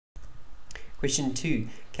Question 2.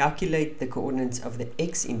 Calculate the coordinates of the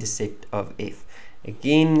x-intercept of f.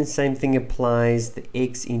 Again, same thing applies. The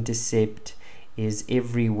x-intercept is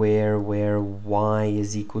everywhere where y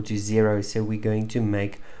is equal to 0. So we're going to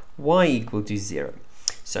make y equal to 0.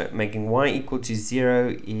 So making y equal to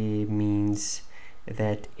 0, it means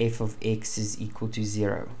that f of x is equal to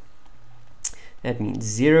 0. That means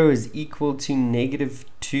 0 is equal to negative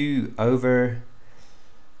 2 over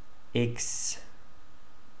x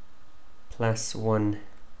plus 1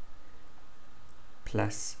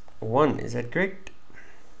 plus 1. Is that correct?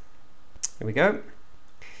 Here we go.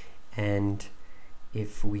 And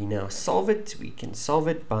if we now solve it, we can solve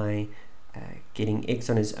it by getting x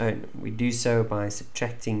on its own. We do so by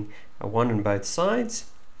subtracting a 1 on both sides.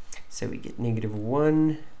 So we get negative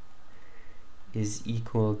 1 is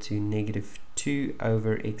equal to negative 2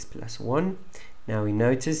 over x plus 1. Now we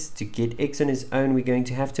notice to get x on its own, we're going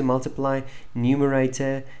to have to multiply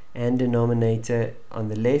numerator and denominator on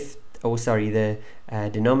the left, the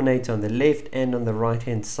denominator on the left and on the right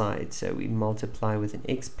hand side. So we multiply with an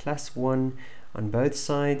x plus 1 on both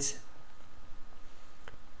sides.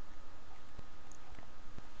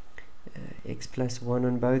 X plus 1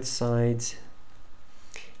 on both sides.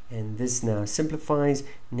 And this now simplifies.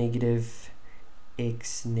 Negative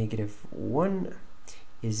x negative 1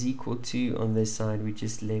 is equal to, on this side we're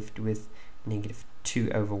just left with negative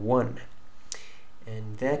 2 over 1.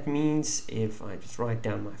 And that means if I just write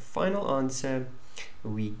down my final answer,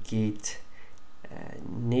 we get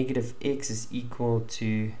negative x is equal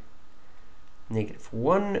to negative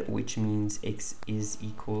 1, which means x is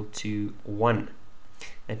equal to 1.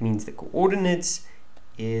 That means the coordinates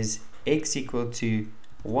is x equal to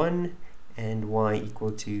 1 and y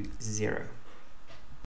equal to 0.